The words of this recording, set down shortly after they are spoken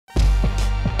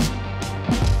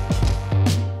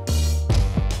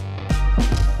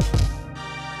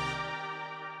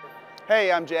Hey,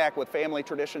 I'm Jack with Family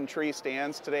Tradition Tree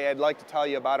Stands. Today I'd like to tell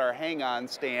you about our hang-on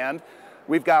stand.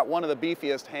 We've got one of the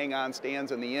beefiest hang-on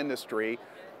stands in the industry.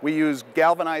 We use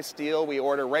galvanized steel. We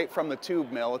order right from the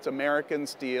tube mill. It's American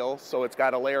steel, so it's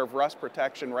got a layer of rust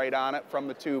protection right on it from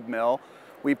the tube mill.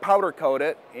 We powder coat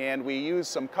it, and we use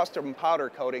some custom powder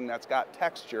coating that's got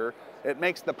texture. It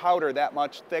makes the powder that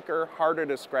much thicker, harder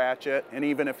to scratch it, and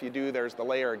even if you do, there's the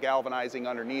layer of galvanizing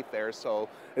underneath there, so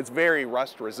it's very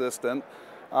rust resistant.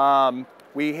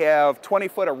 We have 20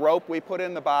 foot of rope we put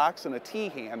in the box and a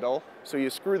T-handle. So you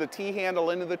screw the T-handle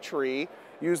into the tree,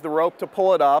 use the rope to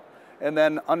pull it up, and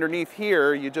then underneath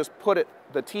here you just put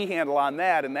the T-handle on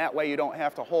that, and that way you don't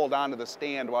have to hold onto the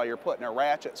stand while you're putting our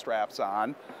ratchet straps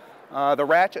on. The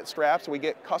ratchet straps we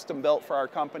get custom built for our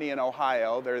company in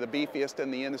Ohio. They're the beefiest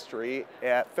in the industry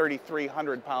at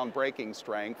 3,300 pound breaking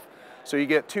strength. So you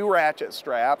get two ratchet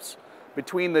straps.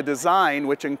 Between the design,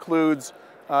 which includes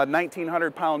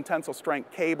 1,900 pound tensile strength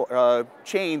cable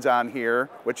chains on here,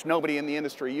 which nobody in the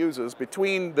industry uses,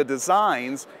 between the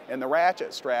designs and the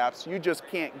ratchet straps, you just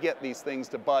can't get these things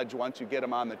to budge once you get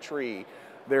them on the tree.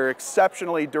 They're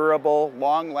exceptionally durable,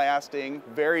 long-lasting,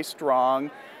 very strong,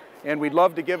 and we'd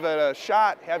love to give it a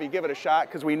shot, have you give it a shot,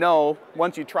 because we know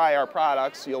once you try our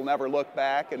products, you'll never look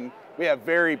back, and we have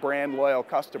very brand loyal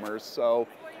customers. So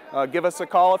give us a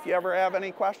call if you ever have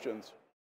any questions.